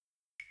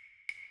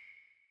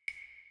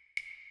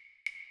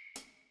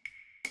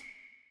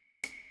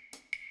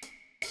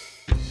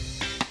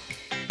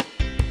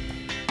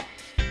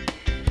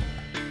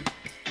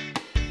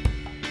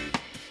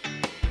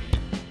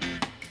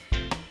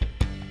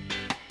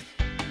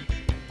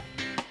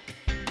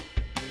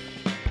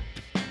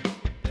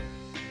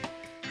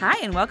Hi,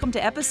 and welcome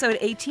to episode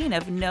 18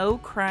 of No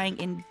Crying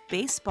in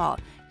Baseball.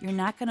 You're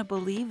not going to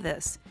believe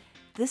this.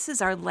 This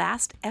is our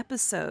last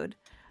episode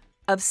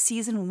of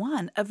season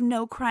 1 of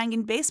No Crying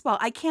in Baseball.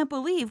 I can't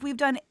believe this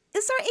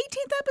is our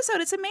 18th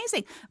episode. It's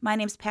amazing. My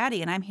name's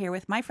Patty, and I'm here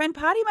with my friend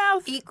Potty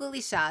Mouth.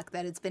 Equally shocked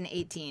that it's been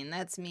 18.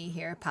 That's me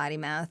here, Potty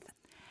Mouth.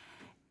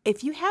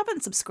 If you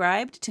haven't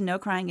subscribed to No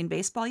Crying in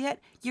Baseball yet,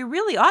 you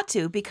really ought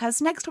to,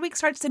 because next week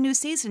starts the new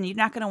season. You're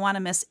not going to want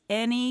to miss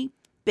any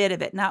bit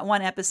of it, not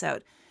one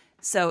episode.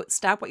 So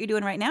stop what you're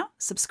doing right now.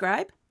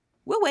 Subscribe.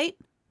 We'll wait.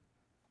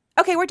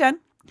 Okay, we're done.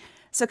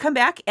 So come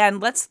back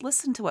and let's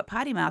listen to what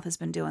Potty Mouth has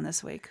been doing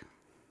this week.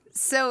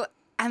 So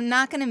I'm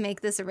not going to make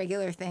this a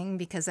regular thing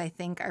because I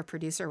think our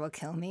producer will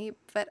kill me,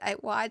 but I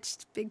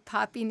watched Big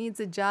Papi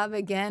Needs a Job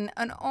again.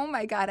 And oh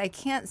my God, I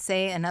can't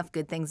say enough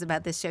good things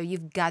about this show.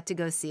 You've got to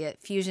go see it.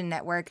 Fusion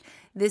Network.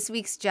 This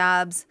week's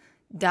jobs,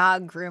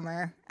 dog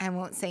groomer. I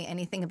won't say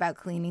anything about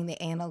cleaning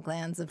the anal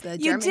glands of the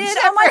German You did?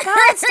 Shepherd. Oh my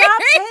God,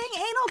 stop saying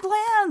anal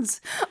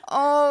glands.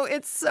 Oh,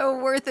 it's so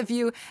worth a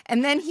view.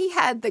 And then he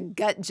had the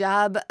gut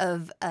job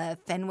of a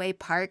Fenway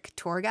Park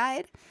tour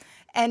guide.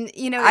 And,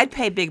 you know, I'd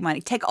pay big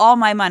money. Take all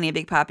my money,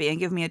 Big Papi, and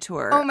give me a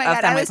tour oh my of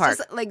God, Fenway I was Park.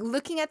 just like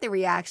looking at the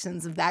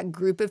reactions of that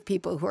group of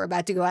people who are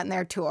about to go out on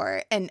their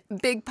tour. And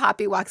Big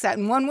Papi walks out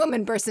and one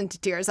woman bursts into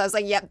tears. I was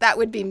like, yep, that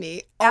would be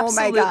me.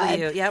 Absolutely Oh my God.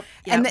 you. Yep.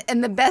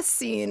 And the best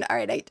scene, all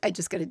right, I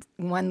just got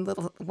one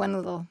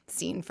little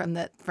scene from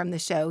the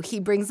show. He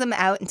brings them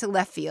out into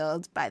left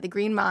field by the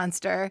Green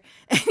Monster,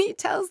 and he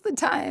tells the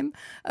time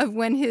of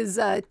when his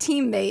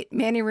teammate,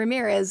 Manny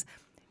Ramirez,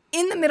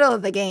 in the middle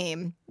of the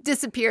game,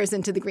 disappears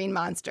into the Green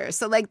Monster.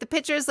 So, like, the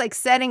pitcher's, like,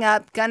 setting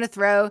up, gonna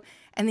throw,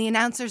 and the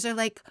announcers are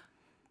like,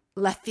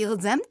 left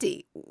field's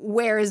empty.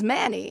 Where is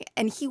Manny?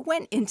 And he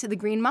went into the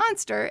Green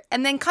Monster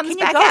and then comes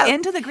back out. Can you go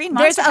into the Green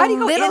Monster? How do you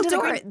go into the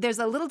Green? There's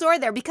a little door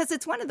there because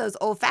it's one of those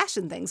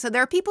old-fashioned things. So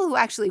there are people who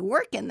actually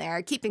work in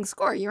there keeping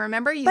score. You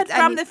remember? But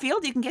from the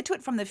field? You can get to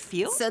it from the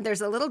field? So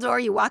there's a little door.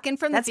 You walk in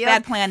from That's the field.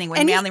 bad planning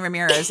when Manny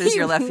Ramirez is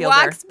your left fielder.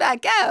 He walks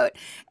back out.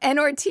 And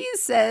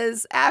Ortiz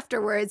says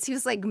afterwards, he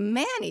was like,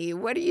 Manny,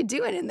 what are you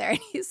doing in there? And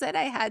he said,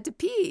 I had to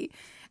pee.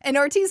 And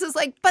Ortiz was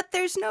like, but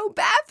there's no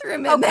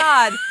bathroom in there.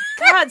 Oh,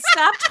 God,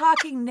 stop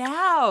talking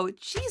now.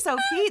 Jeez, oh,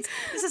 Pete.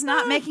 This is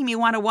not making me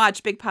want to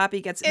watch Big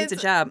Papi Needs a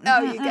Job.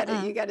 Oh,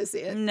 you gotta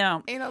see it.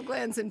 No. Anal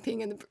glands and peeing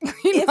in the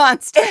Green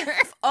Monster.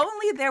 If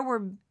only there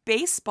were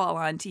baseball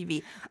on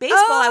TV. Baseball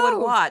I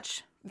would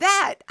watch.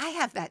 I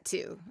have that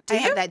too.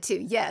 Have that too,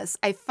 yes.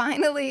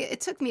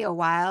 It took me a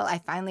while. I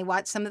finally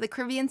watched some of the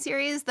Caribbean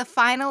series. The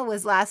final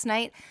was last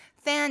night.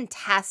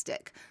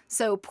 Fantastic.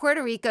 So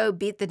Puerto Rico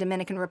beat the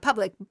Dominican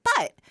Republic,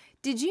 but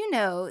did you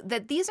know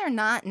that these are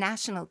not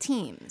national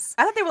teams?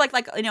 I thought they were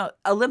like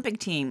Olympic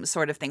team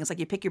sort of things. Like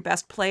you pick your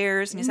best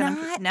players and you send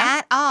them. Not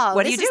at all.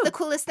 What do you do? This is the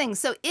coolest thing.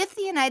 So if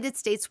the United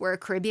States were a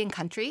Caribbean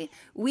country,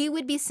 we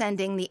would be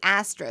sending the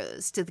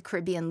Astros to the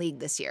Caribbean League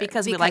this year.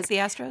 Because we like the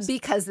Astros?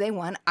 Because they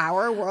won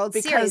our World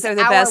Series. Because they're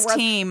the best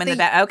team.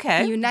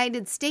 Okay. The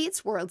United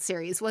States World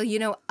Series. Well,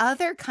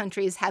 other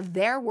countries have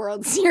their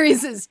World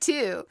Series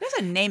too. There's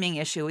a naming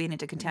issue we need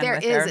to contend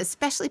with there. There is,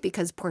 especially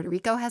because Puerto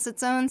Rico has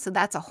its own, so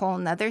that's a whole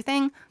nother thing.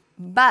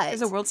 But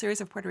there's a World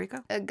Series of Puerto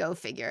Rico? Go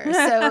figure.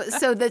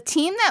 So the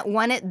team that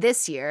won it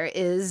this year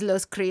is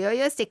Los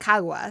Criollos de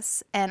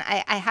Caguas, and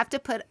I have to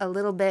put a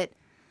little bit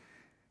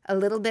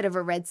of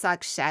a Red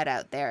Sox shout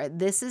out there.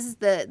 This is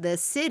the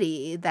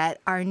city that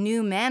our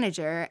new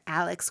manager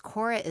Alex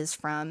Cora is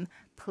from.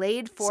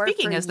 Played for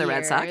Speaking as the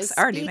Red Sox,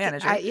 our new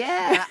manager.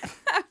 I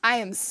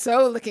am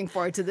so looking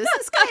forward to this.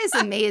 This guy is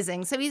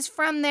amazing. So he's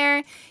from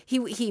there.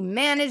 He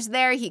managed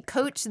there. He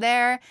coached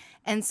there.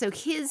 And so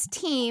his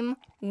team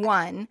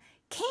won,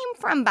 came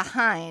from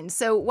behind.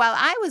 So while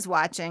I was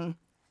watching,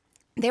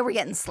 they were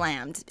getting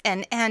slammed.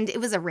 And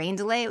it was a rain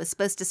delay. It was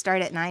supposed to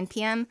start at 9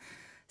 p.m.,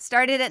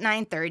 started at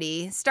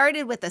 9:30,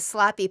 started with a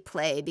sloppy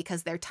play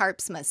because their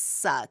tarps must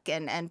suck,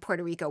 and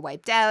Puerto Rico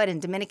wiped out, and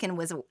Dominican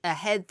was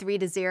ahead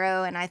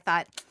 3-0, and I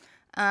thought,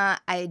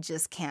 I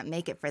just can't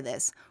make it for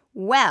this.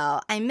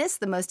 Well, I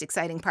missed the most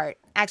exciting part.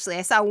 Actually,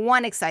 I saw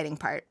one exciting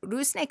part.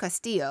 Rusney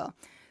Castillo,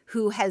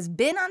 who has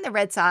been on the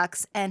Red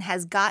Sox and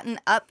has gotten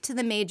up to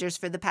the majors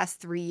for the past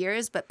 3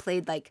 years, but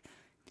played 10. Like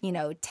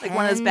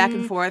one of those back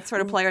and forth sort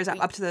of players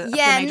up to the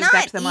majors, not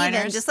back to the minors.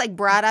 Even, just like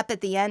brought up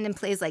at the end and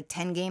plays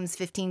 10 games,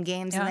 15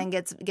 games, and then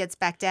gets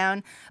back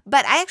down.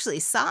 But I actually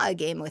saw a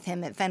game with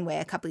him at Fenway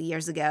a couple of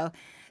years ago.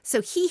 So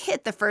he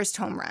hit the first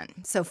home run.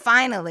 So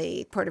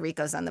finally, Puerto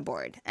Rico's on the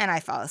board, and I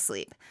fall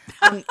asleep.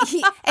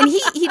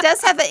 He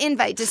does have an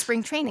invite to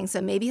spring training, so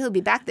maybe he'll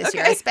be back this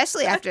year,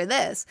 especially after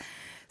this.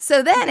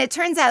 So then it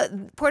turns out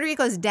Puerto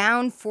Rico's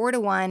down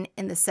 4-1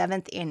 in the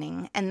 7th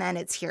inning, and then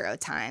it's hero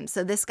time.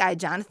 So this guy,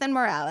 Jonathan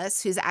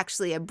Morales, who's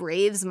actually a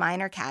Braves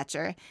minor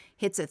catcher,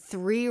 hits a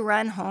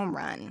 3-run home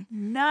run.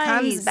 Nice.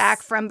 Comes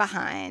back from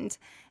behind,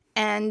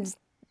 and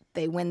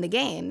they win the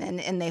game,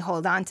 and they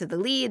hold on to the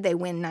lead. They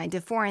win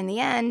 9-4 in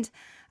the end.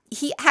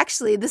 he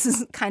actually, this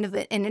is kind of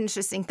an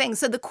interesting thing.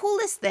 So the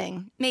coolest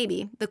thing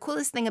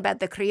about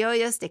the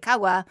Criollos de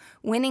Cagua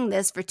winning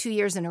this for 2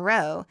 years in a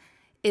row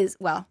is,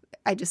 well,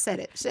 I just said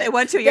it. Shit. They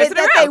won 2 years in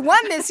a row. They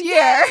won this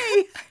year.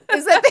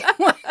 Is that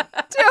they won?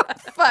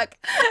 Fuck.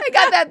 I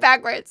got that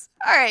backwards.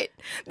 All right.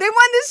 They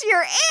won this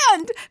year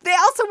and they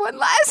also won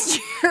last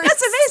year.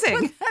 That's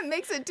amazing. So that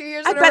makes it 2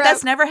 years in a row. I bet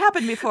that's never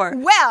happened before.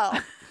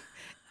 Well,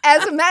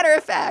 as a matter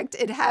of fact,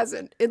 it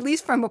hasn't, at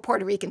least from a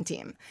Puerto Rican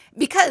team.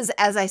 Because,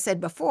 as I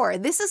said before,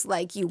 this is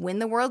like you win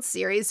the World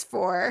Series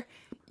for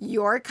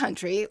your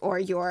country or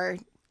your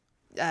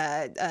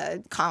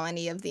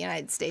colony of the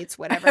United States,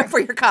 whatever. For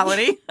your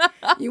colony.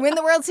 You win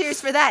the World Series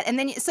for that. And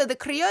then, so the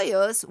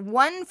Criollos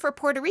won for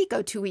Puerto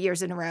Rico 2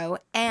 years in a row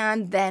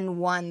and then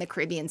won the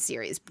Caribbean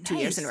Series 2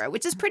 years in a row,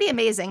 which is pretty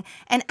amazing.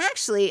 And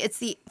actually, it's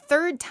the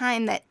third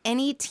time that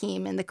any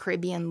team in the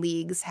Caribbean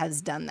leagues has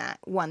done that,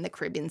 won the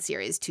Caribbean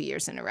Series 2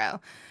 years in a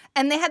row.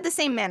 And they had the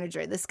same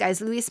manager. This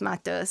guy's Luis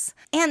Matos.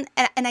 And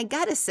I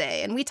got to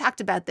say, and we talked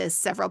about this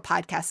several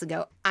podcasts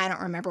ago. I don't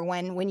remember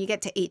when you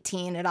get to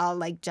 18, it all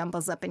like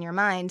jumbles up in your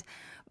mind.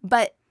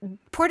 But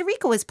Puerto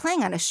Rico was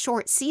playing on a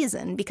short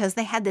season because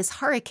they had this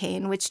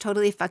hurricane, which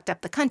totally fucked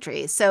up the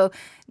country. So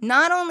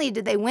not only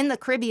did they win the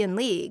Caribbean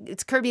League,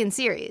 it's Caribbean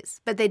Series,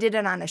 but they did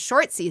it on a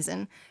short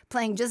season,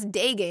 playing just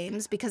day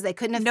games because they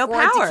couldn't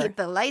afford to keep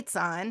the lights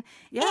on.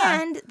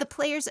 Yeah. And the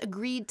players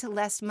agreed to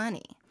less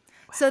money.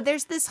 So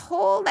there's this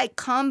whole like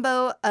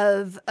combo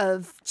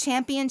of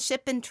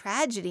championship and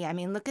tragedy. I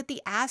mean, look at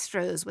the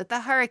Astros with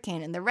the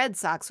hurricane and the Red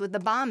Sox with the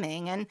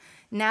bombing and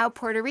now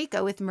Puerto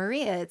Rico with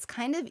Maria. It's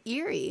kind of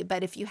eerie,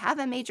 but if you have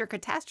a major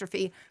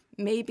catastrophe,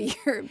 maybe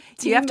your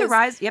team You have to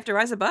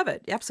rise above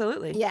it.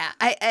 Absolutely. Yeah.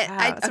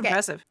 That's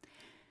impressive.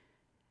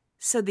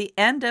 So the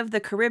end of the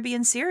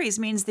Caribbean Series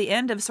means the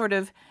end of sort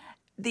of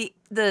the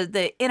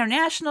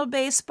international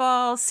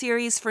baseball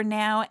series for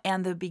now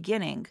and the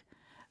beginning.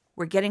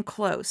 We're getting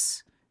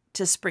close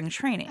to spring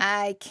training.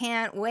 I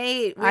can't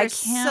wait. We're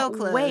so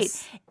close.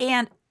 Wait.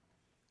 And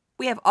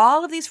we have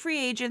all of these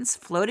free agents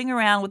floating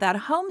around without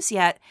homes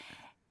yet.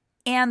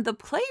 And the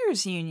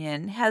Players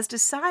Union has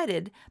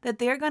decided that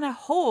they're going to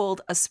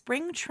hold a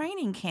spring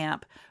training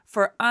camp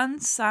for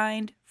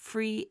unsigned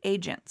free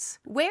agents.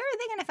 Where are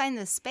they going to find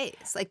this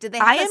space? Like, did they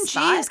have a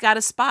spot? IMG's got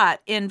a spot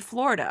in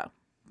Florida.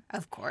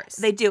 Of course.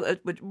 They do a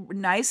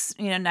nice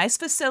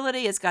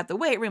facility. It's got the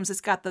weight rooms. It's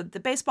got the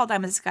baseball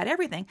diamonds. It's got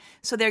everything.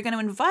 So they're going to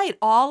invite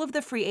all of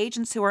the free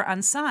agents who are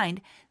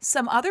unsigned.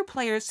 Some other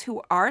players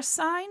who are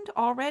signed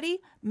already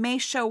may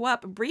show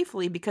up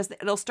briefly because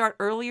it'll start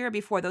earlier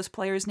before those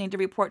players need to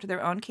report to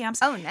their own camps.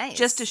 Oh, nice.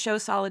 Just to show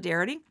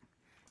solidarity.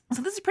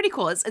 So this is pretty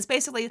cool. It's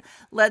basically,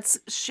 let's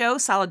show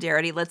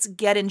solidarity. Let's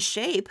get in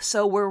shape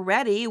so we're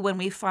ready when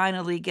we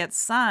finally get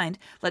signed.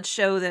 Let's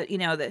show that,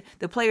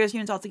 the players'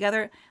 unions all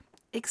together.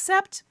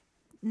 Except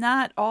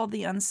not all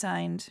the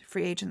unsigned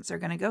free agents are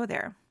going to go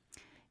there.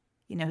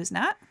 You know who's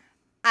not?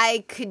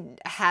 I could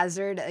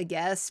hazard a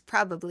guess.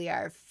 Probably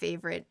our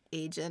favorite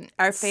agent.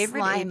 Our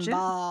favorite agent? Slime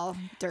ball,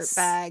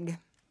 dirtbag.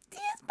 Yeah,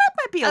 that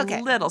might be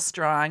a little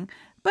strong.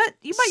 But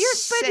who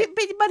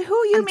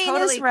you mean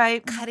totally is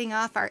right. Cutting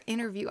off our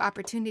interview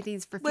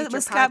opportunities for future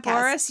with Scott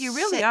podcasts. Boras, you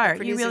really Shit, are.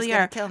 the You really producer's are.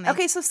 gonna kill me.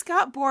 Okay, so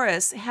Scott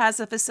Boras has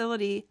a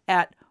facility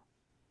at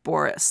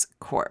Boras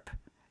Corp.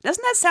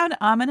 Doesn't that sound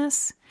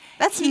ominous?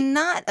 That's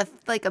not a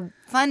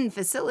fun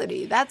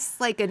facility. That's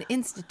like an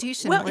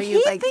institution Well, where he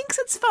thinks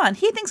it's fun.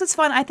 He thinks it's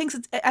fun. I think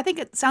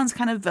it sounds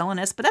kind of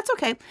villainous, but that's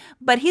okay.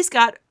 But he's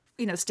got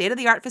state of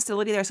the art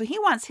facility there, so he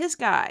wants his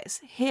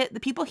guys,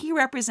 the people he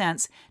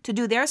represents, to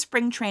do their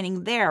spring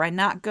training there and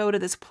not go to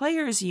this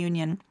players'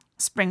 union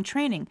spring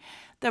training.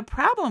 The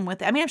problem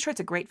with it, I'm sure it's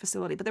a great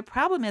facility, but the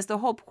problem is the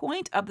whole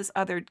point of this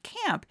other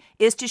camp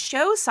is to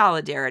show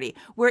solidarity.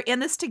 We're in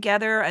this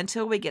together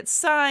until we get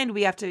signed.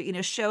 We have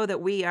to, show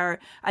that we are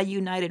a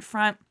united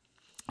front.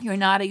 You're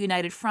not a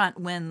united front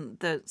when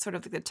the sort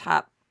of the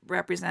top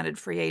represented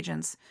free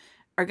agents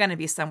are going to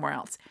be somewhere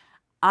else.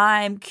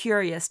 I'm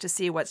curious to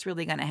see what's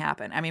really going to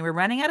happen. We're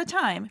running out of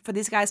time for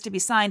these guys to be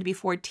signed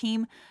before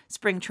team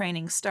spring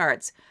training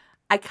starts.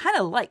 I kind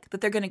of like that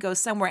they're going to go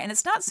somewhere. And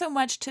it's not so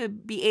much to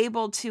be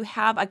able to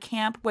have a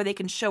camp where they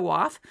can show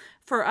off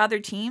for other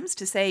teams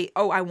to say,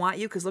 oh, I want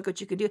you because look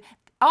what you can do.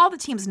 All the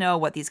teams know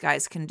what these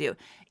guys can do.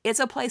 It's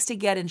a place to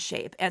get in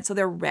shape. And so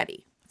they're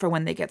ready for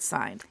when they get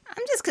signed.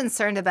 I'm just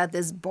concerned about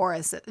this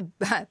Boras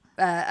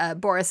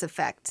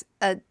effect.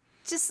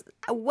 Just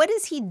what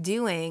is he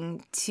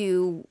doing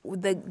to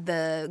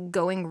the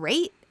going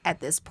rate at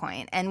this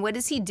point? And what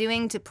is he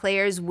doing to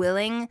players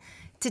willing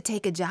to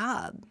take a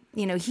job?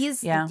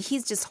 He's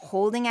just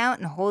holding out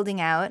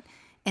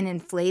and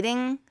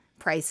inflating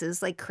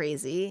prices like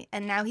crazy,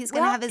 and now he's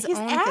going to have his own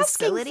facility. He's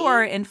asking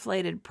for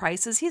inflated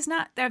prices. He's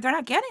not. They're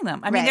not getting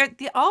them.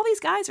 All these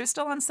guys are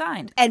still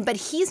unsigned. But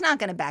he's not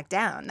going to back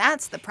down.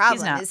 That's the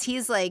problem.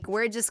 He's like,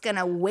 we're just going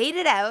to wait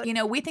it out.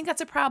 We think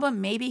that's a problem.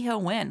 Maybe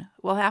he'll win.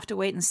 We'll have to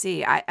wait and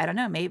see. I don't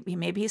know.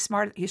 Maybe he's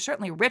smart. He's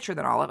certainly richer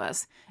than all of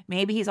us.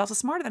 Maybe he's also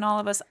smarter than all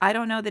of us. I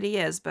don't know that he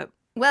is, but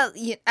well,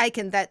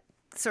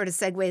 sort of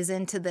segues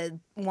into the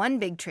one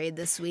big trade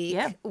this week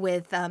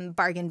with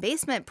bargain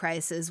basement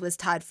prices was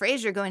Todd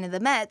Frazier going to the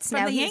Mets.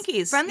 From the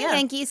Yankees. From the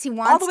Yankees. He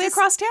wants all the way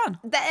across town.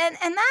 And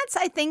that's,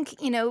 I think,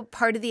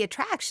 part of the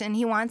attraction.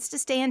 He wants to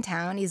stay in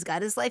town. He's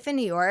got his life in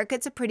New York.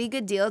 It's a pretty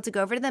good deal to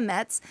go over to the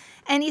Mets.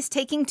 And he's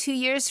taking 2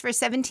 years for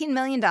 $17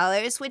 million,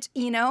 which,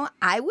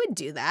 I would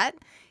do that.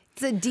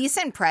 It's a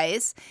decent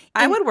price.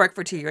 I would work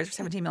for 2 years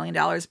for $17 million,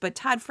 but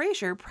Todd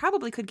Frazier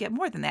probably could get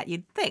more than that,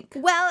 you'd think.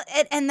 Well,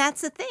 and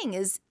that's the thing,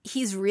 is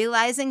he's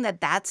realizing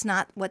that that's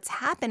not what's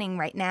happening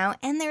right now.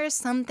 And there are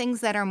some things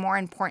that are more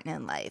important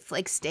in life,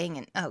 like staying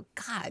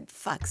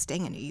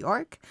in New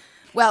York?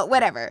 Well,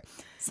 whatever.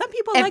 Some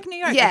people like New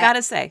York, I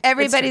gotta say.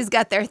 Everybody's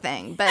got their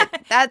thing,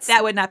 but that's...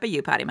 That would not be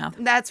you, Potty Mouth.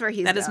 That's where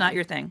he's That going. is not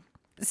your thing.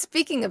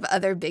 Speaking of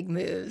other big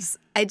moves,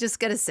 I just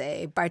gotta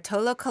say,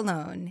 Bartolo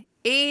Colon,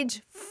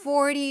 age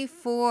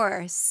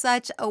 44,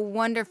 such a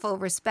wonderful,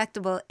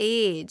 respectable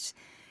age,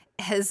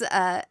 has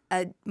a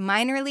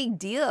minor league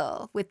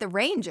deal with the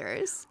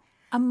Rangers.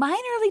 A minor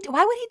league?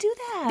 Why would he do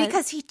that?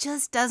 Because he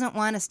just doesn't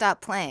want to stop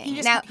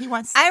playing. He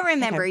wants. I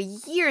remember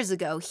years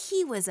ago,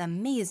 he was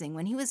amazing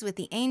when he was with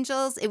the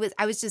Angels.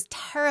 I was just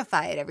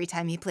terrified every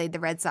time he played the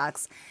Red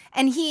Sox,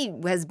 and he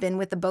has been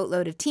with a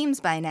boatload of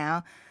teams by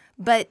now.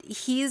 But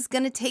he's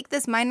going to take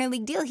this minor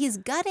league deal. He's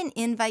got an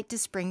invite to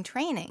spring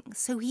training,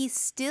 so he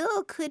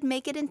still could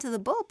make it into the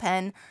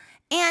bullpen.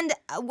 And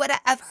what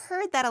I've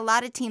heard that a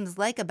lot of teams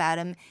like about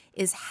him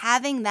is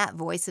having that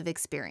voice of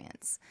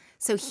experience.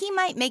 So he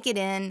might make it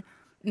in.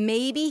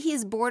 Maybe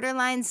he's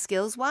borderline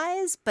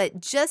skills-wise,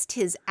 but just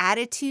his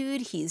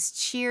attitude, he's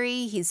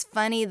cheery, he's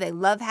funny, they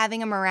love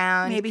having him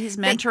around. Maybe he's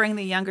mentoring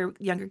the younger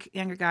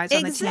guys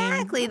on the team.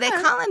 Exactly. They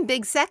call him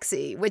Big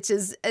Sexy, which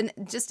is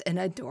just an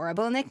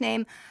adorable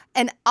nickname.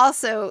 And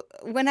also,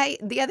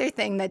 the other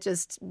thing that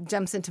just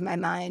jumps into my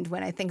mind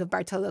when I think of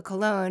Bartolo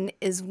Colon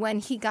is when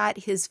he got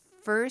his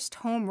first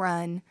home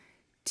run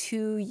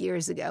 2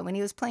 years ago when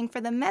he was playing for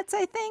the Mets,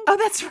 I think. Oh,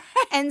 that's right.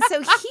 And so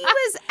he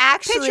was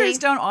actually... Pitchers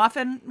don't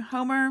often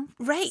homer.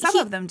 Right. Some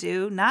of them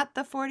do, not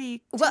the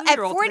 42-year-old. Well, at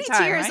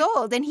 42 years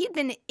old, and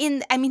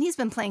he's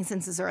been playing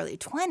since his early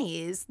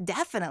 20s,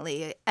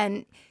 definitely.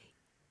 And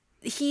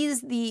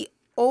he's the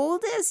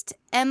oldest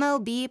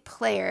MLB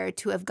player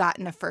to have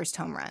gotten a first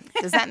home run.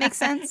 Does that make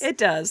sense? It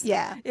does.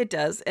 Yeah. It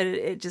does. And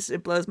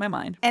it blows my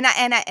mind. And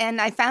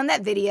I found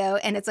that video,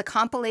 and it's a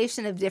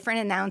compilation of different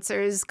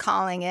announcers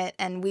calling it,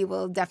 and we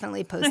will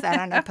definitely post that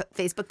on our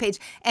Facebook page.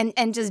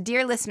 And just,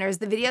 dear listeners,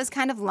 the video is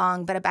kind of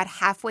long, but about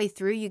halfway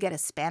through you get a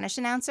Spanish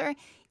announcer.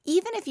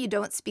 Even if you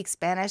don't speak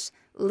Spanish,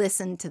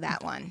 listen to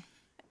that one.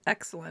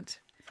 Excellent.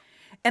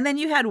 And then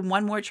you had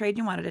one more trade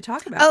you wanted to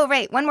talk about. Oh,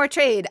 right. One more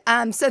trade.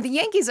 So the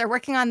Yankees are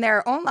working on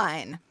their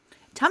O-line.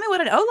 Tell me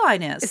what an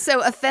O-line is.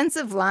 So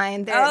offensive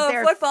line.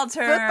 They're football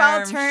terms.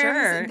 Football terms.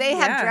 Sure. They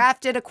have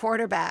drafted a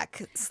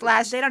quarterback /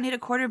 They don't need a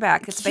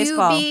quarterback. It's QB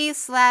baseball.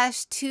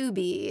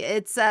 QB/2B.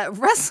 It's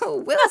Russell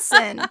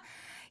Wilson.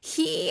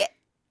 He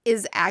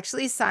is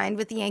actually signed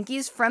with the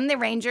Yankees from the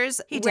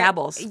Rangers. He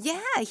dabbles.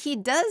 Yeah, he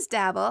does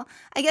dabble.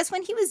 I guess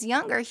when he was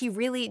younger, he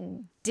really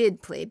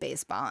did play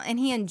baseball, and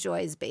he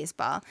enjoys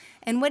baseball.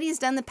 And what he's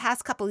done the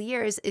past couple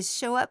years is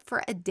show up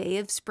for a day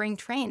of spring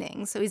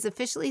training. So he's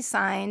officially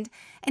signed,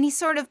 and he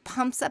sort of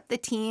pumps up the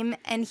team,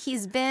 and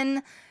he's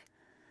been...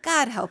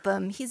 God help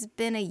him, he's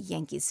been a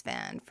Yankees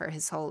fan for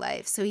his whole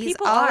life. So he's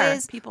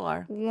always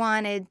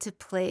wanted to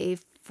play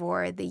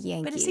for the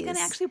Yankees. But is he going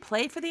to actually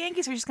play for the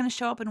Yankees, or just going to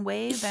show up and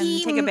wave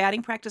and take a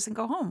batting practice and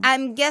go home?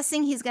 I'm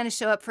guessing he's going to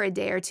show up for a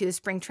day or two of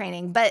spring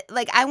training. But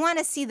I want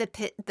to see the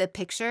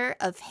picture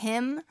of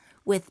him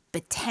with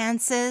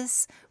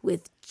Betances,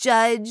 with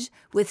Judge,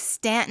 with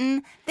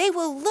Stanton. They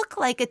will look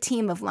like a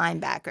team of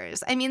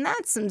linebackers. I mean,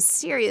 that's some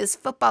serious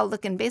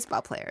football-looking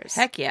baseball players.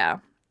 Heck yeah.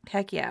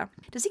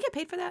 Does he get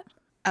paid for that?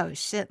 Oh,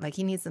 shit.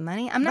 He needs the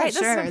money? I'm not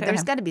sure.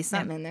 There's got to be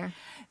something in there.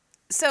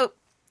 So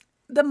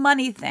the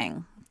money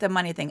thing.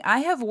 I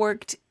have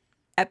worked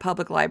at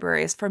public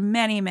libraries for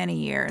many, many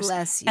years.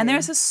 Bless you. And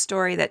there's a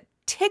story that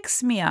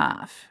ticks me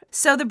off.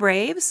 So the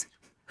Braves,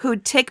 who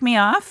tick me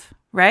off,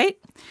 right?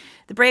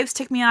 The Braves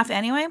tick me off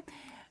anyway.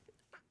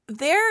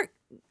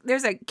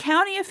 There's a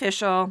county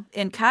official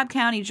in Cobb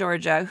County,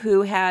 Georgia,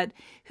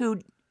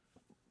 who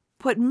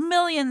put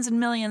millions and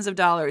millions of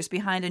dollars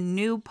behind a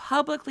new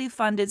publicly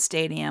funded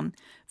stadium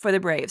for the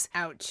Braves.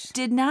 Ouch.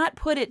 Did not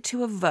put it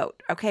to a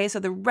vote, okay? So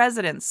the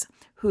residents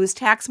whose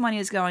tax money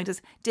is going to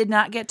did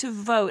not get to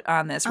vote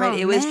on this, right?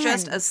 It was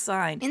just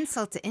assigned.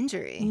 Insult to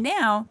injury.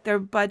 Now their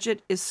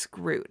budget is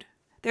screwed.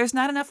 There's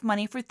not enough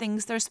money for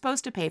things they're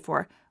supposed to pay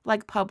for,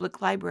 like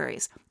public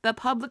libraries. The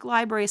public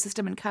library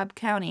system in Cobb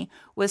County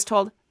was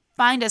told,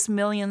 find us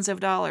millions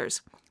of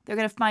dollars. They're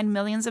going to find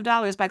millions of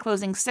dollars by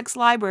closing 6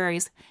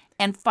 libraries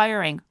and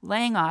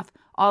laying off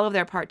all of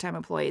their part-time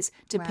employees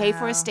to pay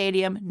for a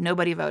stadium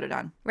nobody voted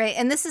on. Right,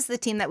 and this is the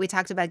team that we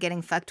talked about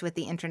getting fucked with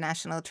the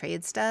international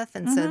trade stuff,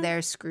 and so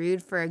they're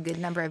screwed for a good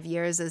number of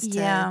years as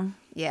to...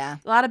 Yeah.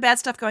 A lot of bad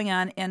stuff going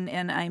on,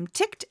 and I'm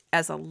ticked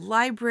as a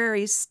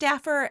library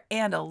staffer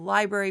and a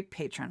library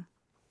patron.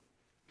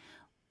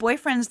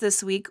 Boyfriends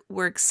this week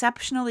were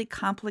exceptionally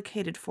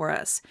complicated for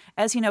us.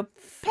 As you know,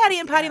 Patty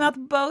and Potty Mouth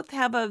both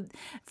have a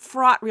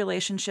fraught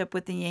relationship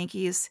with the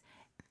Yankees,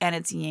 and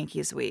it's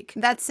Yankees week.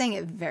 That's saying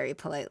it very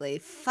politely.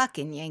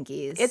 Fucking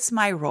Yankees. It's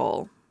my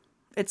role.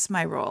 It's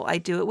my role. I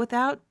do it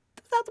without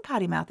the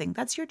potty mouthing.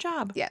 That's your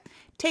job. Yeah.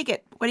 Take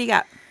it. What do you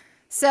got?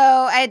 So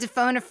I had to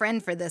phone a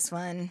friend for this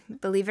one.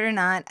 Believe it or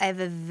not, I have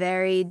a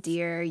very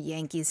dear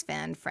Yankees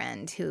fan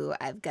friend who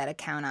I've got to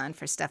count on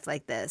for stuff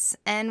like this.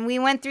 And we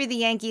went through the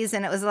Yankees,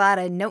 and it was a lot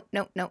of nope.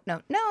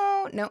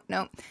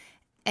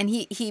 And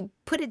he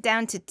put it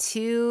down to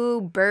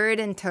two, Bird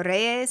and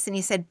Torreyes. And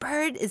he said,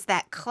 Bird is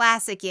that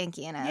classic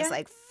Yankee. And I was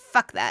like,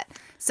 fuck that.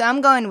 So I'm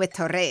going with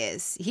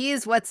Torreyes. He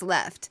is what's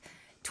left.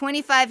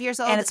 25 years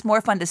old. And it's more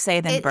fun to say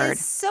than Bird. It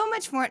is so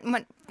much more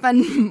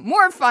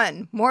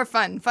fun,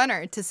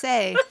 funner to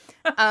say.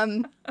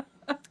 And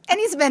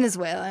he's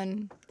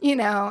Venezuelan. You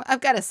know,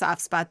 I've got a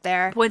soft spot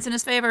there. Points in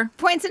his favor.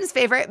 Points in his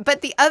favor. But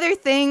the other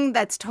thing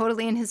that's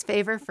totally in his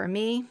favor for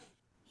me,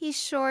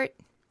 he's short.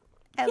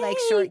 I like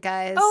short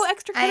guys. Oh,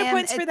 extra credit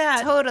points for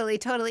that.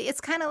 Totally. It's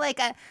kind of like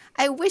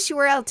I wish you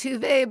were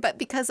Altuve, but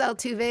because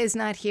Altuve is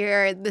not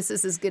here, this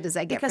is as good as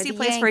I get because for he the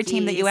plays Yankees. for a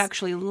team that you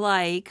actually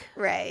like.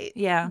 Right.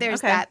 Yeah.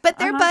 There's okay. that. But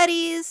they're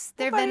buddies.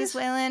 They're buddies.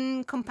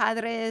 Venezuelan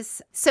compadres.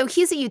 So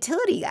he's a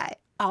utility guy.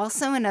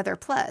 Also another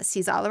plus.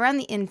 He's all around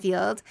the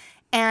infield.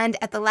 And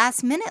at the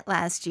last minute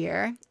last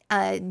year,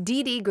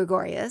 Didi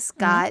Gregorius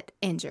got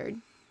injured.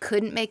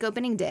 Couldn't make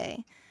opening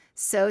day.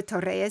 So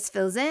Torreyes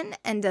fills in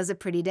and does a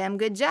pretty damn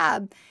good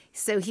job.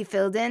 So he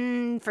filled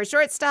in for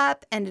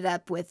shortstop, ended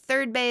up with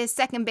third base,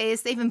 second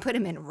base. They even put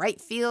him in right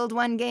field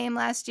one game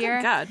last year.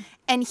 Good God.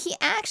 And he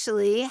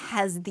actually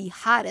has the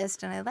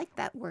hottest, and I like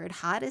that word,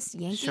 hottest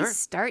Yankees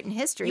start in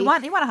history. You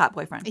want a hot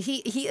boyfriend. He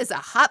is a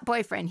hot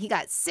boyfriend. He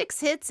got 6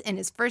 hits in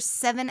his first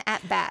 7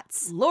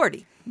 at-bats.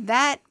 Lordy.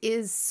 That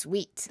is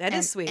sweet. That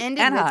is sweet.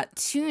 Ended And with hot.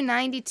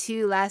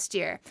 292 last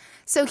year.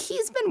 So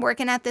he's been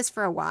working at this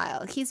for a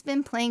while. He's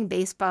been playing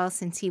baseball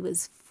since he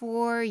was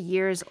 4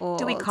 years old.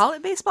 Do we call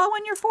it baseball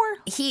when you're 4?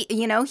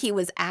 He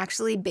was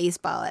actually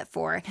baseball at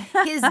 4.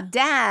 His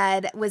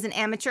dad was an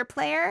amateur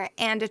player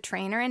and a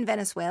trainer in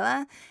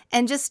Venezuela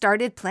and just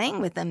started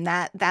playing with him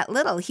that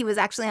little. He was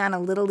actually on a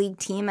little league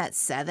team at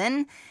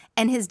 7.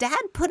 And his dad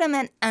put him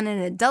on an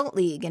adult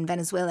league in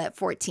Venezuela at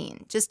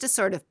 14, just to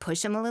sort of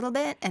push him a little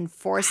bit and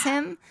force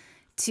him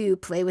to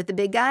play with the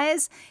big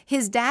guys.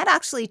 His dad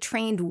actually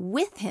trained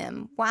with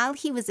him while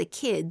he was a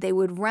kid. They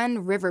would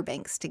run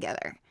riverbanks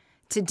together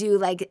to do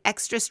like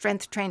extra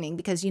strength training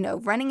because,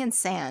 running in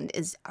sand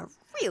is a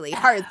really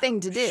hard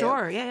thing to do.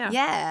 Sure, yeah.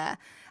 Yeah.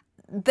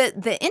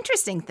 The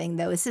interesting thing,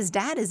 though, is his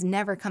dad has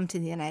never come to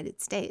the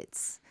United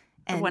States.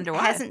 And I wonder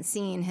why. hasn't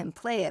seen him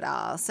play at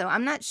all. So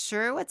I'm not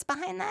sure what's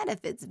behind that.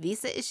 If it's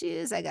visa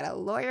issues, I got a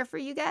lawyer for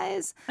you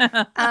guys.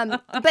 But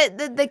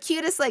the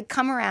cutest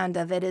come around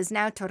of it is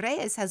now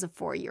Torreyes has a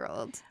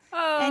 4-year-old.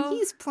 Oh. And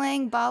he's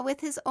playing ball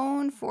with his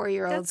own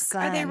 4-year-old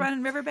son. Are they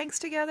running riverbanks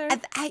together?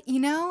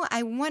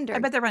 I wonder. I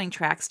bet they're running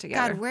tracks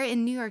together. God, where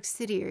in New York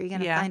City are you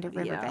going to find a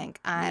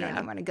riverbank? I don't Yeah.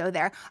 even want to go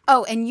there.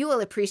 Oh, and you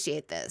will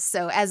appreciate this.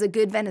 So as a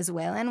good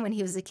Venezuelan, when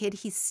he was a kid,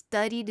 he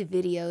studied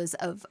videos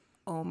of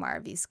Omar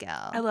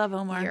Vizquel. I love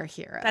Omar. Your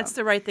hero. That's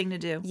the right thing to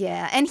do.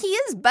 Yeah, and he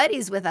is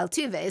buddies with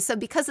Altuve. So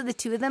because of the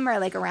two of them are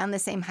around the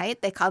same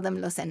height, they call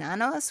them Los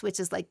Enanos, which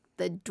is like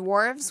the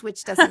dwarves,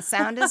 which doesn't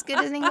sound as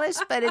good in English,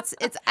 but it's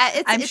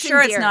I'm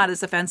sure endearing. it's not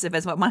as offensive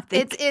as what might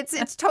think.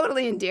 It's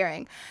totally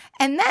endearing.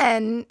 And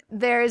then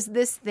there's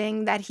this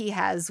thing that he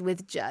has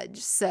with Judge.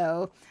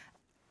 So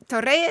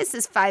Torreyes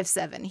is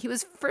 5'7". He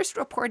was first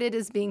reported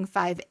as being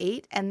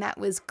 5'8", and that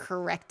was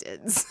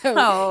corrected.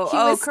 So he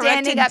was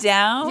corrected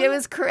down? It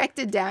was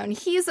corrected down.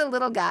 He's a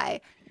little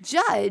guy.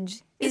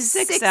 Judge is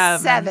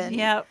 6'7".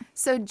 Yep.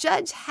 So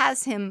Judge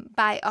has him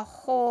by a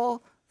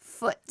whole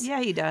foot. Yeah,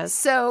 he does.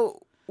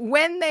 So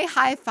when they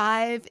high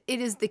five,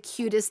 it is the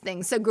cutest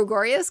thing. So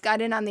Gregorius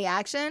got in on the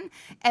action,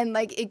 and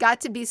it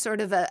got to be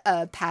sort of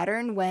a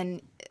pattern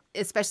when,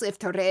 especially if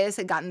Torreyes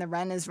had gotten the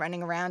run, is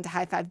running around to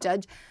high five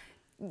Judge,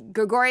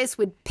 Gregorius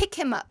would pick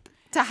him up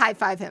to high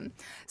five him.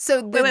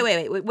 So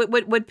wait.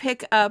 Would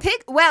pick up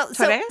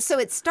Torreyes? So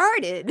it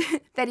started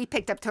that he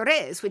picked up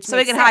Torreyes, which so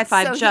makes he could sense. high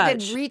five so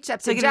Judge. He could reach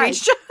up so to he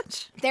Judge. could reach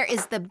Judge. There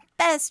is the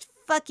best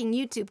fucking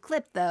YouTube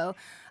clip though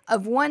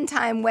of one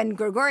time when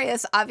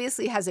Gregorius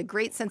obviously has a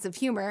great sense of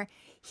humor.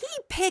 He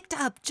picked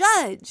up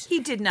Judge.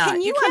 He did not.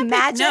 Can you can't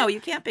imagine? No, you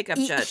can't pick up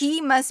Judge.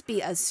 He must be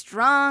a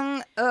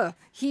strong.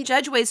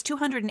 Judge weighs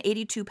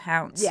 282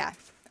 pounds. Yeah.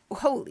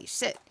 Holy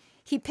shit.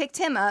 He picked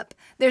him up.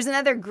 There's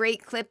another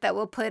great clip that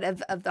we'll put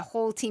of the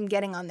whole team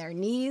getting on their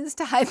knees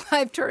to high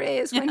five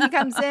Torreyes when he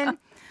comes in.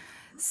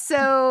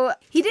 So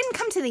he didn't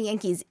come to the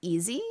Yankees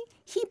easy.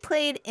 He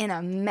played in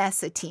a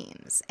mess of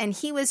teams, and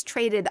he was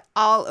traded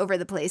all over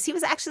the place. He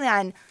was actually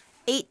on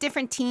 8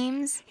 different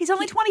teams. He's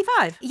only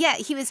 25. Yeah,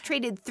 he was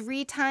traded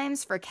 3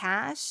 times for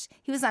cash.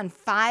 He was on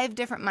 5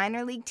 different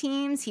minor league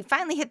teams. He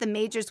finally hit the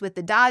majors with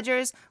the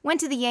Dodgers, went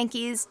to the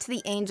Yankees, to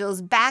the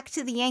Angels, back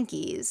to the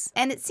Yankees.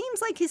 And it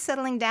seems like he's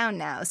settling down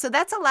now. So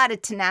that's a lot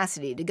of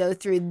tenacity to go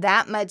through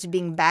that much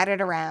being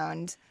battered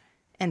around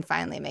and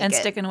finally make And it.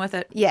 sticking with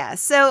it. Yeah,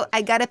 so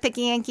I got to pick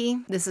a Yankee.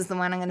 This is the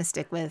one I'm going to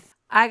stick with.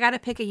 I got to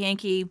pick a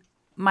Yankee.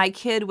 My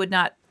kid would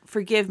not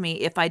forgive me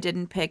if I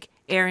didn't pick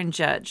Aaron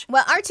Judge.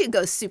 Well, our two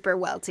go super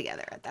well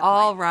together at that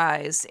All point.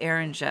 rise,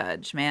 Aaron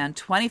Judge, man.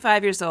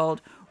 25 years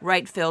old,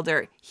 right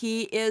fielder.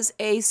 He is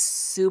a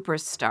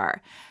superstar.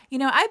 You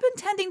know, I've been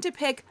tending to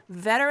pick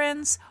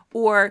veterans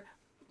or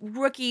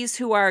rookies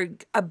who are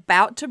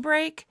about to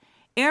break.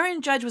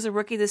 Aaron Judge was a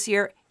rookie this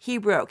year. He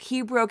broke.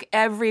 He broke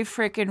every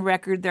freaking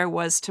record there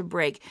was to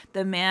break.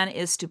 The man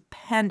is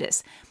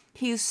stupendous.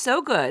 He's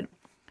so good.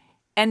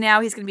 And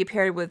now he's going to be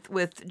paired with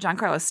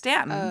Giancarlo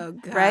Stanton. Oh,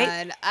 God.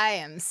 Right? I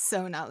am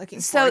so not looking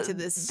So forward to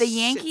this the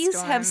Yankees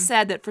shitstorm. have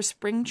said that for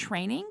spring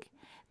training,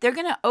 they're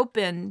going to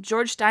open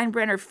George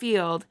Steinbrenner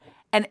Field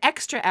an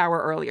extra hour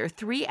earlier,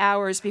 3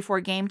 hours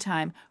before game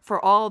time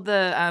for all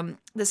the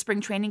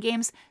spring training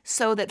games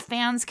so that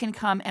fans can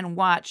come and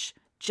watch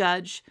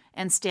Judge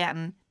and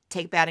Stanton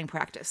take batting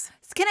practice.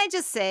 Can I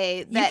just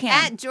say that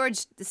at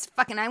George,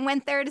 I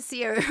went there to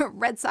see a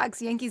Red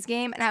Sox Yankees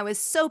game, and I was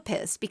so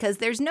pissed because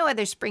there's no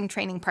other spring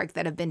training park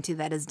that I've been to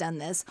that has done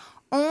this.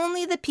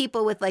 Only the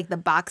people with like the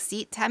box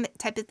seat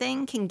type of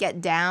thing can get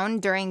down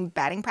during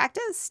batting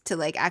practice to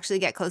like actually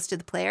get close to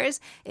the players.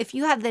 If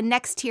you have the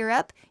next tier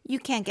up, you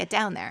can't get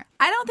down there.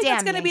 I don't think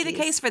that's Damn going to be the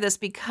Yankees. case for this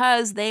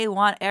because they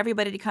want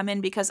everybody to come in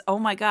because, oh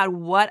my God,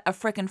 what a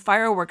freaking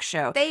fireworks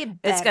show They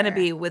it's going to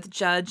better. be with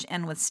Judge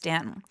and with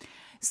Stanton.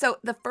 So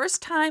the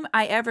first time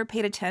I ever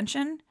paid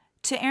attention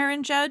to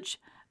Aaron Judge,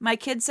 my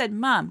kid said,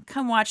 Mom,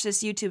 come watch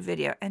this YouTube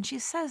video. And she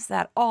says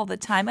that all the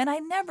time. And I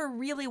never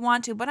really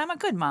want to, but I'm a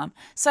good mom.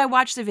 So I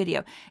watched the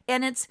video.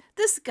 And it's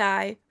this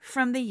guy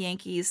from the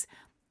Yankees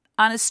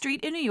on a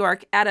street in New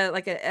York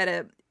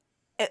it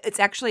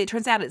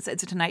turns out it's a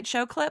Tonight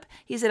Show clip.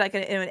 He's at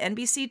an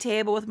NBC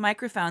table with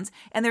microphones,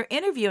 and they're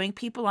interviewing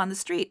people on the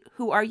street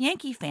who are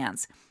Yankee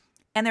fans.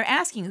 And they're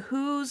asking,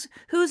 who's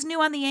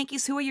new on the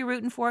Yankees? Who are you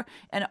rooting for?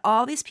 And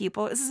all these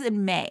people, this is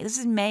in May. This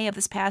is May of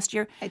this past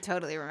year. I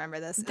totally remember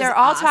this. It was They're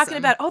all talking awesome.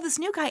 about, this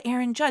new guy,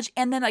 Aaron Judge.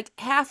 And then like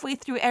halfway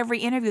through every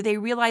interview, they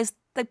realize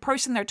the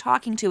person they're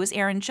talking to is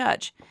Aaron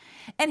Judge.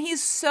 And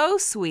he's so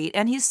sweet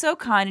and he's so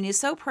kind and he's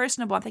so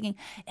personable. I'm thinking,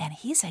 and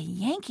he's a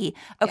Yankee.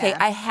 Okay, Yeah.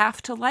 I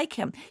have to like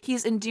him.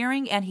 He's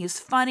endearing and he's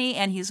funny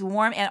and he's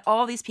warm and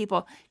all these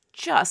people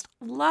just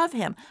love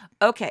him.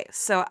 Okay,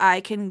 so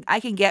I can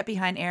get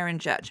behind Aaron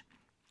Judge.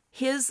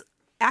 His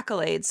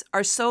accolades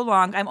are so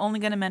long, I'm only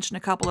going to mention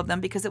a couple of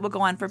them because it will go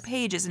on for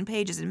pages and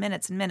pages and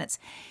minutes.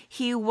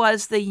 He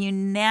was the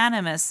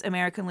unanimous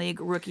American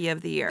League Rookie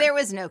of the Year. There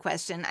was no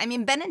question. I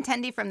mean,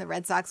 Benintendi from the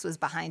Red Sox was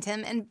behind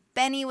him, and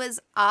Benny was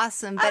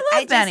awesome. But I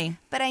love Benny.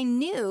 But I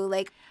knew,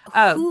 like,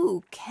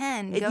 who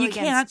can go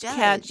against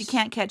Judge? You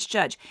can't catch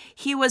Judge.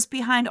 He was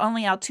behind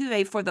only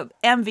Altuve for the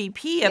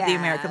MVP of the Yeah,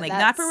 American League,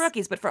 not for that's-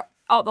 rookies, but for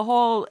the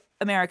whole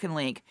American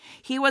League.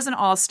 He was an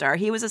all-star.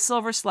 He was a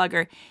Silver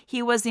Slugger.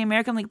 He was the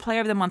American League Player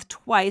of the Month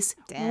twice,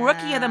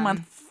 Rookie of the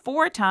Month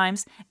 4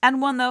 times,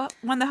 and won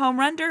the Home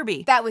Run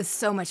Derby. That was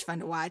so much fun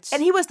to watch.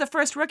 And he was the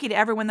first rookie to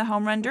ever win the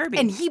Home Run Derby.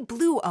 And he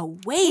blew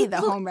away the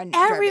blew home run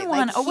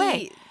everyone derby.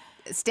 away.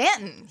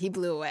 Stanton, he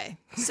blew away.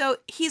 So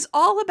he's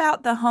all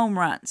about the home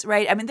runs,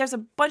 right? I mean, there's a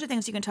bunch of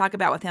things you can talk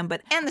about with him,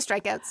 but And the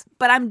strikeouts.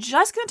 I'm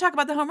just going to talk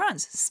about the home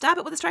runs. Stop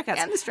it with the strikeouts.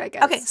 And the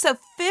strikeouts. Okay, so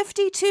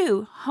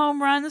 52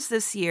 home runs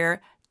this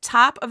year,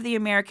 top of the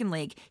American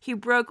League. He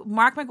broke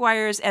Mark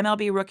McGwire's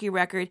MLB rookie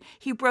record.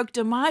 He broke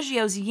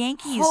DiMaggio's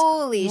Yankees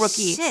Holy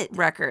rookie shit.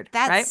 record.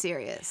 That's right?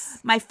 serious.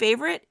 My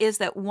favorite is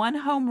that one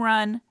home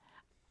run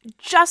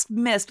just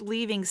missed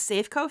leaving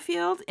Safeco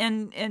Field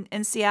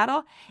in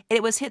Seattle.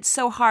 It was hit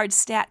so hard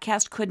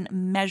StatCast couldn't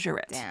measure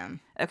it. Damn.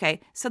 Okay,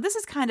 so this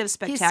is kind of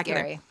spectacular.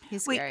 scary.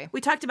 He's scary. We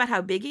talked about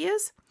how big he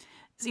is.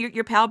 So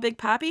your pal Big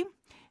Papi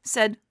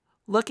said,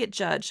 look at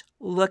Judge.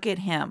 Look at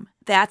him.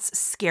 That's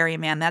scary,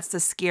 man. That's the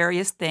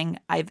scariest thing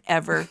I've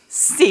ever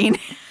seen.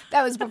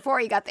 That was before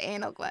he got the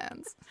anal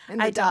glands.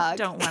 And the I dog.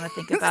 don't want to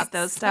think about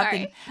those stuff.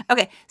 Sorry.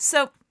 Okay,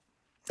 so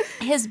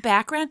his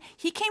background,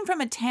 he came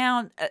from a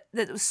town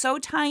that was so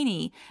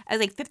tiny,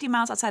 like 50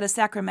 miles outside of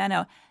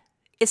Sacramento.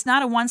 It's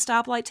not a one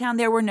stoplight town.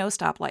 There were no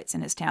stoplights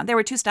in his town. There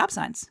were 2 stop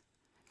signs.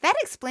 That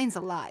explains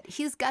a lot.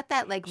 He's got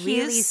that like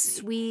really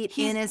sweet,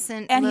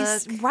 innocent and look.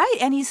 he's right,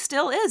 and he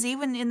still is,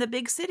 even in the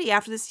big city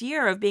after this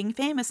year of being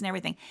famous and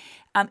everything.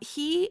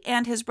 He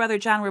and his brother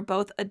John were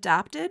both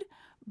adopted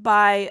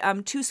by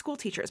 2 school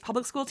teachers,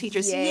 public school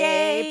teachers.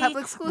 Yay,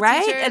 public school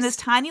right? teachers. In this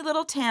tiny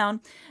little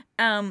town.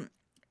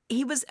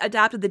 He was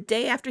adopted the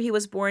day after he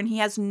was born. He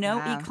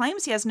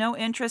claims he has no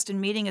interest in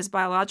meeting his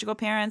biological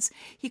parents.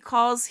 He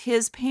calls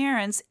his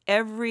parents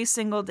every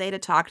single day to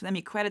talk to them.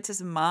 He credits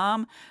his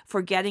mom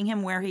for getting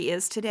him where he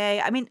is today.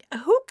 I mean,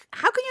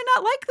 how can you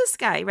not like this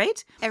guy,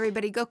 right?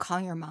 Everybody go call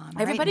your mom.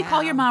 Everybody right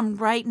call your now. mom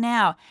right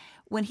now.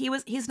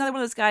 He's another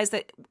one of those guys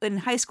that in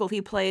high school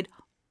he played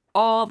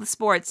all the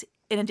sports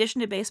in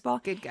addition to baseball.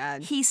 Good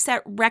God. He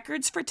set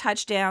records for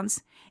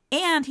touchdowns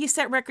and he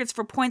set records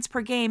for points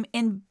per game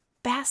in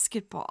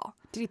basketball.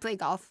 Did he play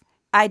golf?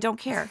 I don't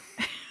care.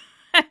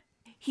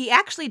 He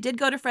actually did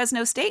go to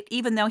Fresno State,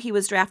 even though he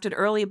was drafted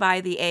early by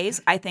the A's,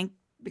 I think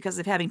because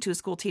of having 2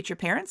 school teacher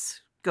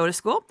parents go to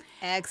school.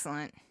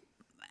 Excellent.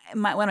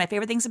 One of my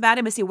favorite things about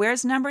him is he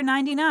wears number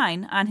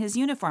 99 on his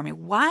uniform.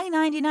 Why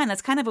 99?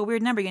 That's kind of a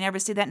weird number. You never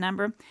see that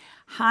number.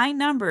 High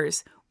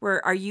numbers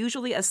are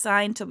usually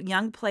assigned to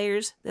young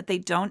players that they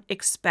don't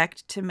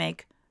expect to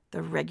make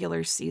the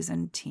regular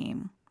season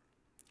team.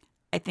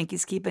 I think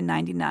he's keeping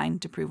 99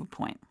 to prove a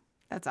point.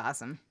 That's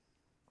awesome.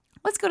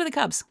 Let's go to the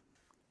Cubs.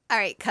 All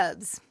right,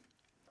 Cubs.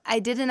 I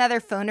did another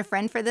phone a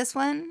friend for this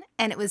one,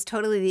 and it was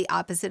totally the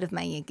opposite of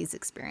my Yankees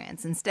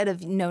experience. Instead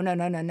of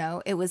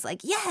no, it was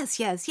like yes.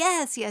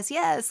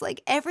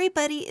 Like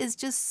everybody is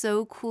just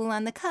so cool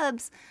on the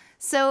Cubs.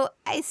 So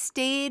I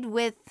stayed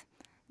with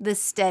the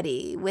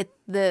steady, with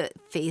the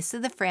face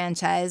of the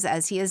franchise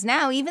as he is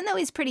now, even though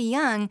he's pretty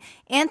young.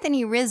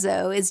 Anthony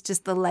Rizzo is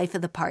just the life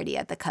of the party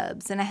at the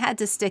Cubs, and I had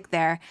to stick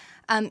there.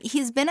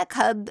 He's been a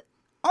Cub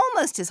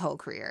almost his whole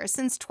career.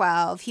 Since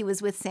 12, he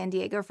was with San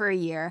Diego for a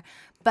year.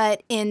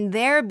 But in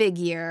their big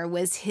year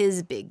was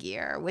his big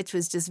year, which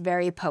was just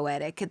very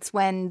poetic. It's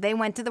when they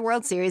went to the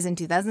World Series in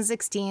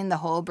 2016, the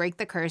whole break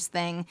the curse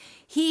thing.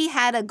 He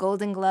had a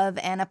Golden Glove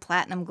and a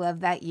Platinum Glove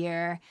that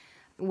year.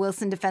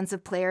 Wilson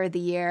Defensive Player of the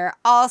Year,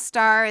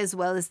 All-Star, as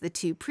well as the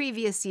 2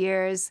 previous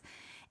years.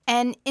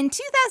 And in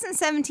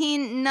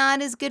 2017,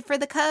 not as good for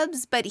the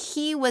Cubs, but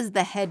he was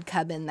the head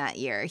Cub in that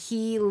year.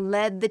 He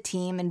led the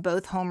team in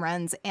both home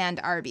runs and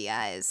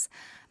RBIs.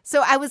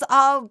 So I was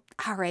all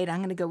right, I'm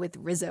going to go with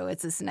Rizzo.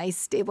 It's this nice,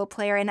 stable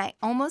player. And I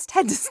almost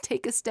had to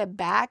take a step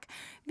back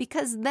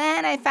because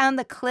then I found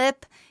the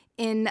clip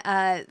in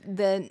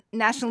the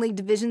National League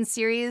Division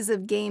Series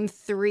of Game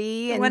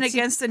 3. The one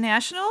against the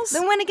Nationals?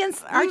 The one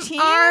against our team,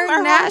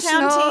 our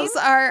Nationals,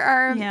 team?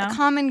 our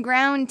common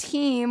ground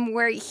team,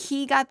 where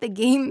he got the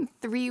Game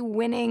 3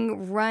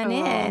 winning run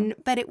in,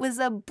 but it was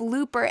a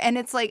blooper. And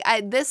it's like,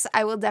 I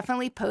will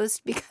definitely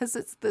post because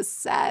it's the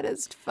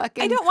saddest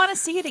fucking... I don't want to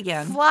see it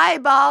again. Fly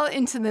ball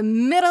into the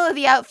middle of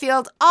the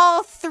outfield.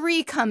 All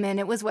 3 come in.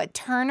 It was what,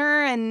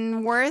 Turner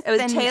and Worth? It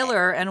was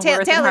Taylor and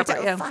Worth Taylor, and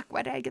Harper. Yeah. Fuck,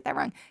 why did I get that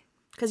wrong?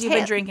 Because you've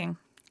been drinking.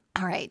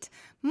 All right.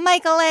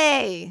 Michael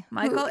A.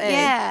 Michael A.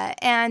 Yeah.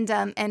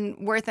 And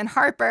Worth and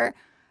Harper,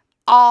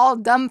 all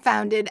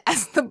dumbfounded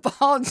as the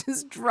ball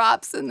just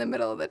drops in the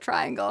middle of the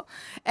triangle.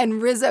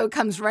 And Rizzo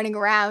comes running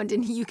around,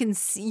 and you can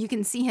see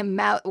him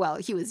mouth. Well,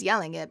 he was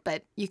yelling it,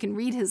 but you can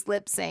read his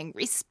lips saying,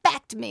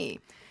 "Respect me."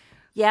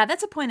 Yeah,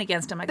 that's a point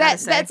against him, I gotta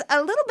say. That's a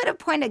little bit of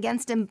point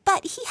against him,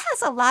 but he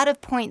has a lot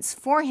of points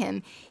for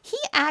him. He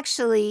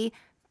actually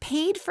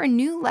paid for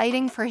new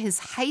lighting for his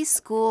high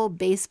school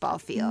baseball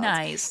field.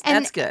 Nice.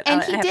 That's good.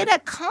 And he did a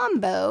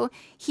combo.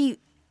 He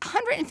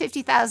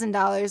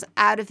 $150,000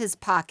 out of his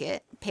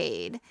pocket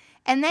paid.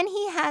 And then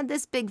he had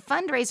this big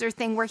fundraiser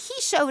thing where he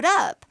showed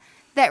up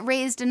that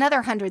raised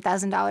another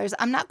 $100,000.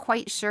 I'm not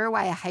quite sure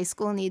why a high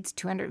school needs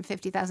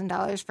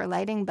 $250,000 for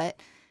lighting, but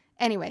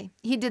anyway,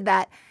 he did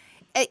that.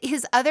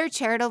 His other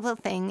charitable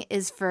thing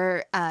is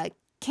for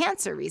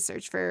cancer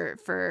research.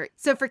 For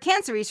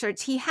cancer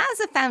research, he has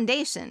a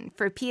foundation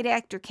for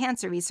pediatric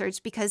cancer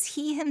research because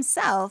he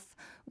himself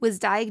was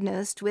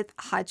diagnosed with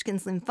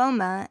Hodgkin's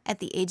lymphoma at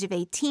the age of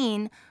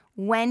 18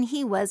 when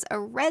he was a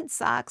Red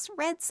Sox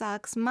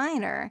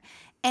minor.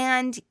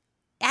 And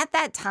at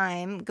that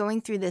time,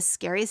 going through this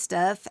scary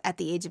stuff at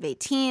the age of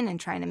 18 and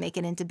trying to make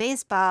it into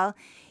baseball,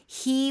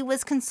 he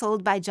was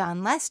consoled by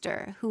John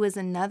Lester, who was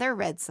another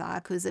Red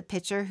Sox, who's a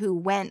pitcher who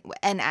went,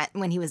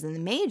 when he was in the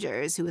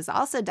majors, who was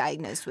also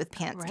diagnosed with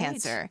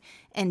cancer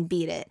and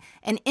beat it.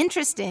 And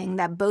interesting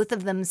that both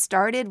of them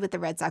started with the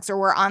Red Sox, or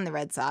were on the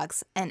Red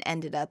Sox, and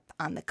ended up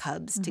on the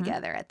Cubs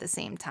together at the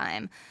same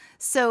time.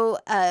 So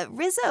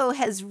Rizzo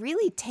has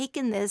really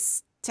taken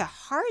this to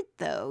heart,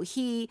 though.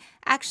 He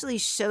actually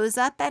shows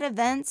up at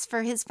events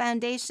for his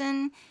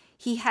foundation.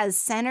 He has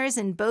centers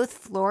in both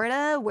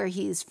Florida, where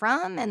he's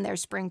from, and their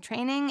spring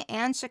training,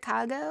 and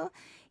Chicago.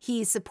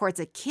 He supports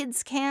a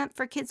kids camp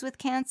for kids with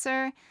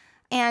cancer.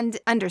 And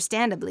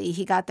understandably,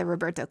 he got the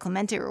Roberto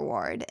Clemente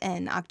Award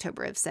in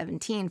October of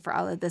 2017 for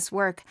all of this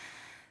work.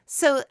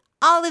 So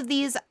all of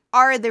these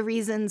are the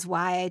reasons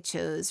why I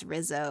chose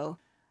Rizzo.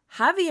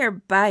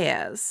 Javier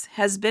Baez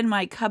has been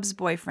my Cubs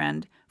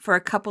boyfriend for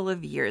a couple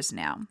of years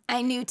now.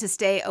 I knew to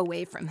stay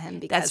away from him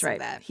because of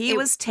that. He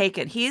was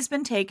taken. He's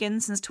been taken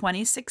since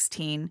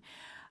 2016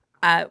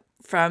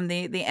 from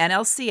the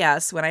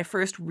NLCS. When I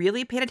first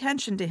really paid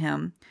attention to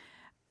him,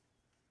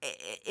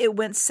 it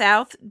went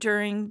south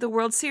during the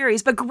World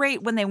Series, but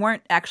great when they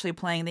weren't actually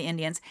playing the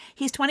Indians.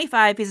 He's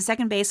 25. He's a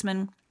second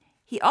baseman.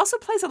 He also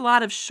plays a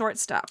lot of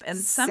shortstop, and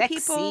some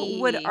people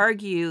would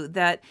argue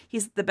that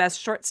he's the best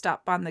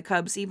shortstop on the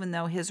Cubs, even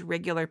though his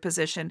regular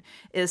position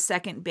is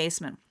second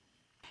baseman.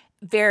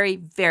 Very,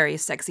 very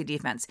sexy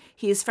defense.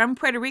 He's from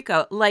Puerto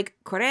Rico, like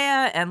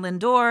Correa and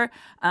Lindor.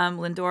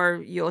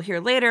 Lindor, you'll hear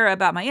later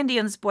about my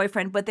Indians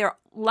boyfriend, but they're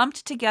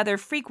lumped together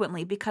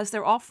frequently because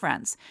they're all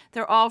friends.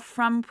 They're all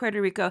from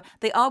Puerto Rico.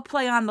 They all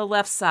play on the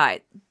left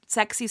side.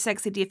 Sexy,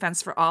 sexy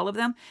defense for all of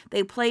them.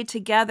 They played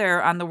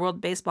together on the World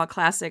Baseball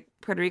Classic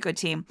Puerto Rico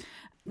team.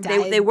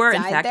 They were,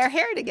 in fact. Dyed their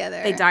hair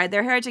together. They dyed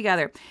their hair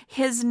together.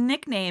 His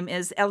nickname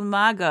is El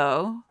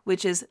Mago,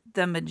 which is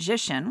the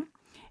magician,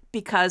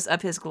 because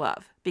of his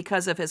glove,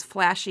 because of his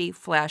flashy,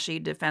 flashy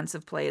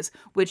defensive plays,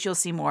 which you'll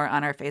see more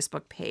on our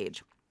Facebook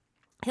page.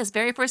 His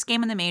very first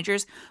game in the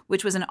majors,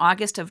 which was in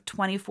August of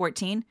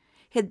 2014,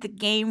 hit the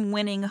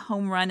game-winning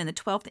home run in the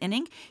 12th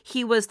inning.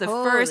 He was the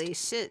first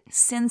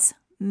since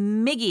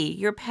Miggy,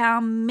 your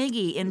pal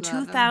Miggy, in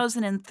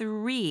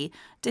 2003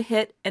 to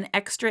hit an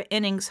extra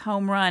innings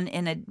home run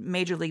in a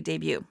major league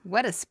debut.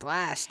 What a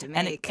splash to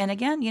make. And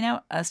again,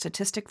 a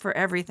statistic for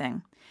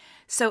everything.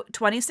 So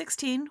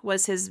 2016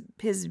 was his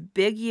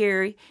big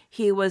year.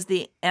 He was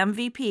the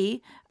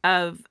MVP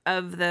of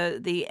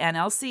the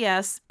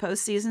NLCS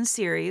postseason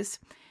series.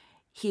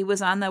 He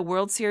was on the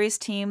World Series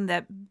team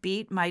that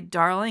beat my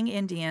darling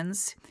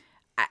Indians.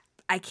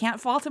 I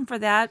can't fault him for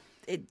that.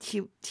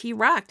 He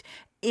rocked.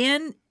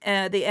 In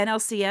the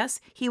NLCS,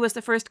 he was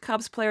the first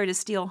Cubs player to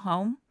steal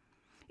home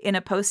in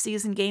a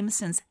postseason game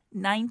since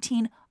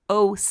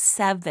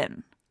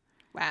 1907.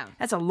 Wow.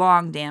 That's a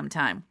long damn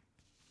time.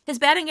 His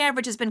batting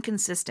average has been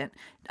consistent,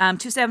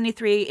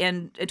 273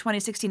 in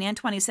 2016 and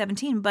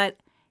 2017, but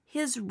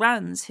his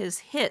runs, his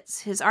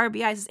hits, his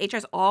RBIs, his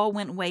HRs all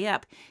went way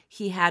up.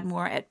 He had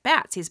more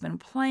at-bats. He's been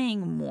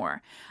playing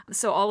more.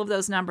 So all of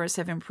those numbers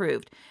have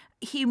improved.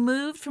 He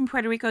moved from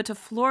Puerto Rico to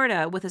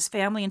Florida with his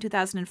family in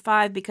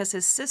 2005 because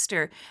his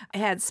sister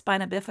had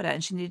spina bifida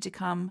and she needed to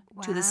come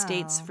to the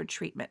States for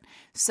treatment.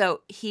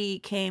 So he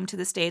came to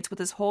the States with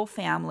his whole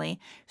family,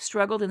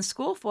 struggled in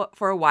school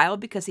for a while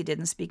because he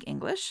didn't speak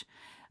English.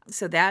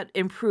 So that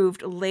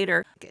improved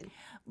later. Good.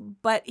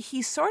 But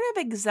he sort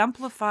of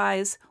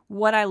exemplifies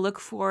what I look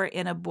for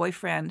in a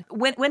boyfriend.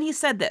 When he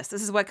said this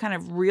is what kind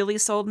of really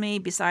sold me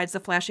besides the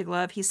flashy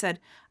glove. He said,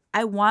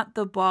 I want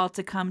the ball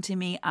to come to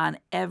me on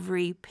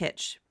every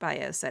pitch,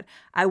 Baez said.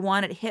 I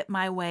want it hit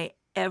my way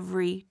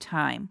every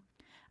time.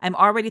 I'm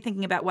already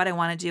thinking about what I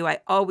want to do. I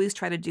always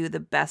try to do the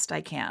best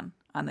I can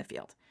on the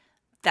field.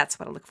 That's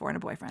what I look for in a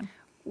boyfriend.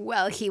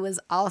 Well, he was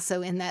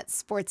also in that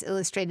Sports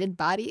Illustrated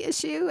body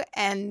issue,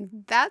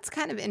 and that's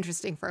kind of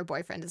interesting for a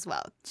boyfriend as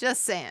well.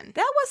 Just saying.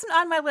 That wasn't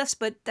on my list,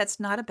 but that's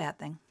not a bad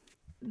thing.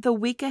 The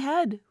week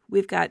ahead,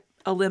 we've got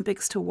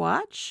Olympics to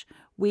watch.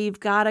 We've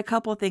got a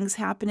couple things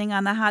happening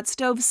on the hot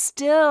stove.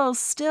 Still,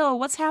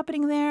 what's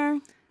happening there?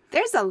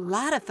 There's a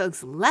lot of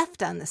folks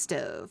left on the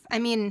stove. I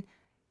mean,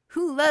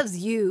 who loves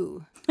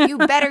you? You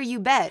better,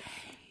 you bet.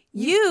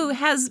 You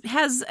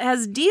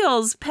has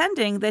deals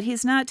pending that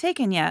he's not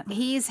taken yet.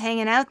 He's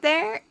hanging out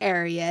there.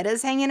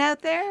 Arrieta's hanging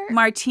out there.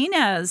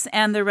 Martinez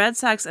and the Red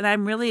Sox, and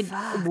I'm really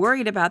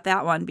worried about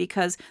that one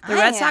because the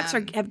Red Sox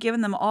have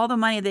given them all the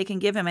money they can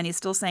give him, and he's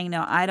still saying,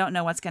 no, I don't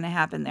know what's going to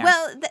happen there.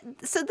 Well,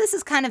 so this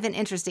is kind of an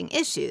interesting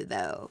issue,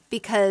 though,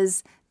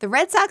 because the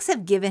Red Sox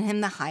have given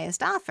him the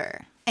highest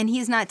offer, and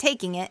he's not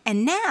taking it,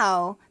 and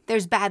now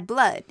there's bad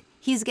blood.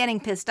 He's getting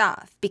pissed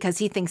off because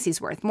he thinks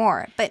he's worth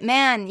more. But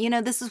man,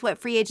 this is what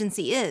free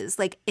agency is.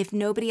 Like, if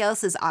nobody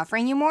else is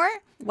offering you more.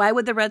 Why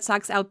would the Red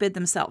Sox outbid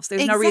themselves?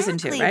 There's no reason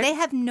to, right? They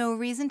have no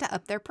reason to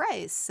up their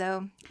price.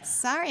 So,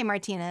 sorry,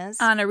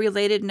 Martinez. On a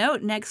related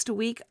note, next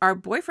week, our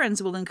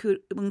boyfriends will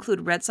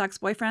include Red Sox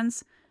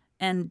boyfriends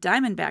and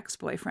Diamondbacks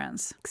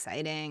boyfriends.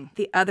 Exciting.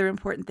 The other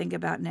important thing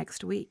about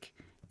next week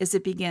is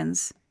it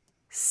begins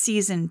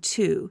season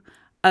 2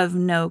 of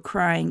No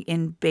Crying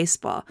in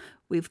Baseball.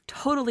 We've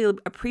totally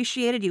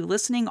appreciated you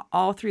listening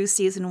all through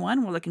season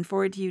 1. We're looking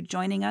forward to you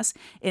joining us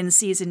in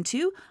season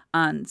 2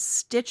 on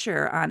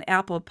Stitcher, on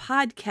Apple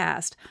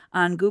Podcast,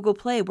 on Google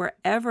Play,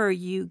 wherever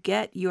you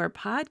get your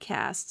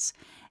podcasts.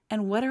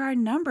 And what are our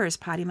numbers,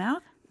 Potty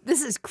Mouth?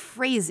 This is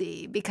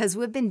crazy because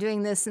we've been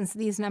doing this since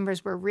these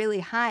numbers were really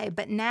high,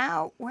 but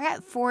now we're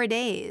at 4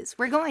 days.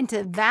 We're going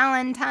to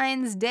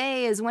Valentine's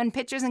Day is when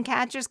pitchers and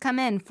catchers come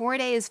in. 4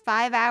 days,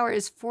 5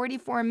 hours,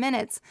 44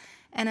 minutes,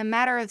 and a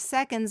matter of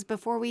seconds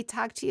before we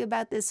talk to you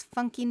about this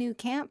funky new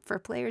camp for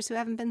players who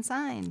haven't been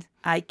signed.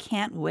 I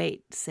can't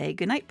wait. Say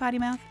goodnight, Potty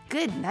Mouth.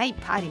 Good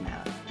night, Potty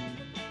Mouth.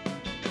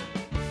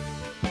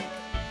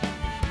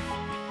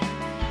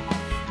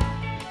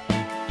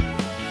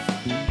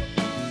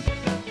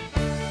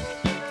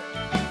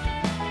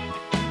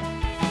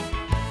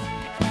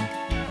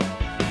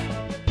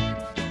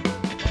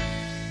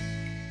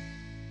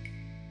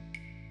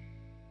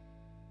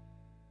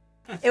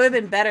 It would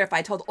have been better if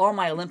I told all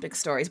my Olympic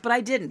stories, but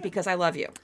I didn't because I love you.